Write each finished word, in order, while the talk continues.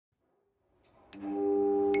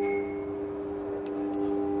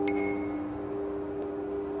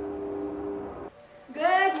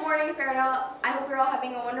Fairdale. I hope you're all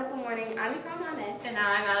having a wonderful morning. I'm Ikram Ahmed. And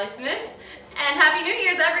I'm Allie Smith. And Happy New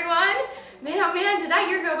Year's, everyone! Man, oh man, did that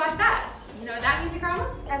year go by fast? You know what that means, Ikram?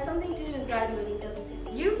 That's something to do with graduating, doesn't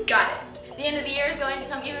it? You got it. The end of the year is going to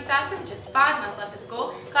come even faster with just 5 months left of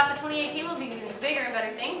school. Class of 2018 will be doing bigger and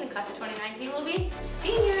better things, and class of 2019 will be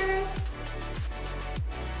seniors.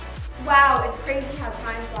 Wow, it's crazy how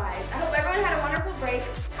time flies. I hope everyone had a wonderful break.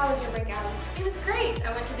 How was your break, Allie? It was great.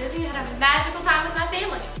 I went to Disney and had a magical time with my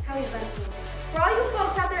family. How was your feel? For all you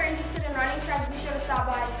folks out there interested in running track, be sure to stop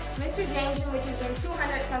by Mr. James' which is in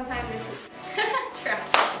 200 sometime this week. Track.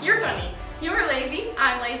 You're funny. You were lazy,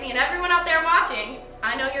 I'm lazy, and everyone out there watching,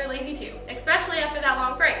 I know you're lazy too, especially after that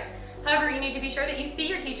long break. However, you need to be sure that you see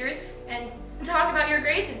your teachers and talk about your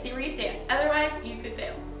grades and see where you stand. Otherwise, you could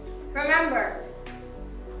fail. Remember,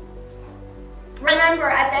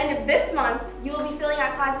 at the end of this month, you will be filling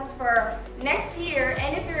out classes for next year,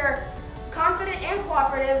 and if you're confident and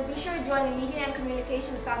cooperative, be sure to join the Media and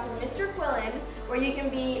Communications class with Mr. Quillen, where you can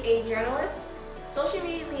be a journalist, social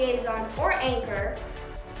media liaison, or anchor.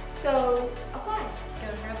 So, apply. Go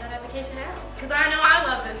grab that application out. Because I know I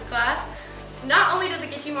love this class. Not only does it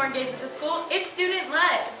get you more engaged with the school, it's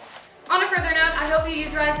student-led. On a further note, I hope you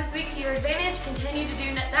use RISE this week to your advantage, continue to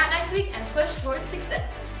do that next week, and push towards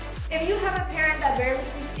success. If you have a parent that barely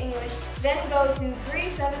speaks English, then go to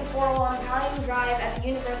 3741 Pallium Drive at the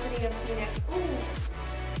University of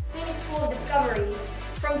Phoenix School of Discovery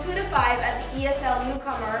from 2 to 5 at the ESL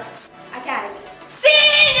Newcomer Academy.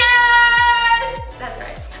 Seniors! That's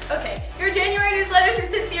right. Okay, your January newsletters are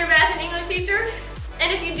sent to your math and English teacher, and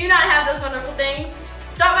if you do not have those wonderful things,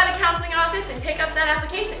 stop by the counseling office and pick up that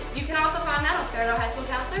application. You can also find that on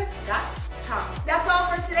FairdaleHighSchoolCounselors.com. That's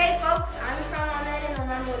all for today, folks. I'm Ikram Ahmed, and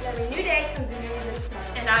remember, with every new day comes a new reason to smile.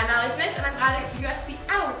 And I'm Allie Smith, and I'm glad you got to see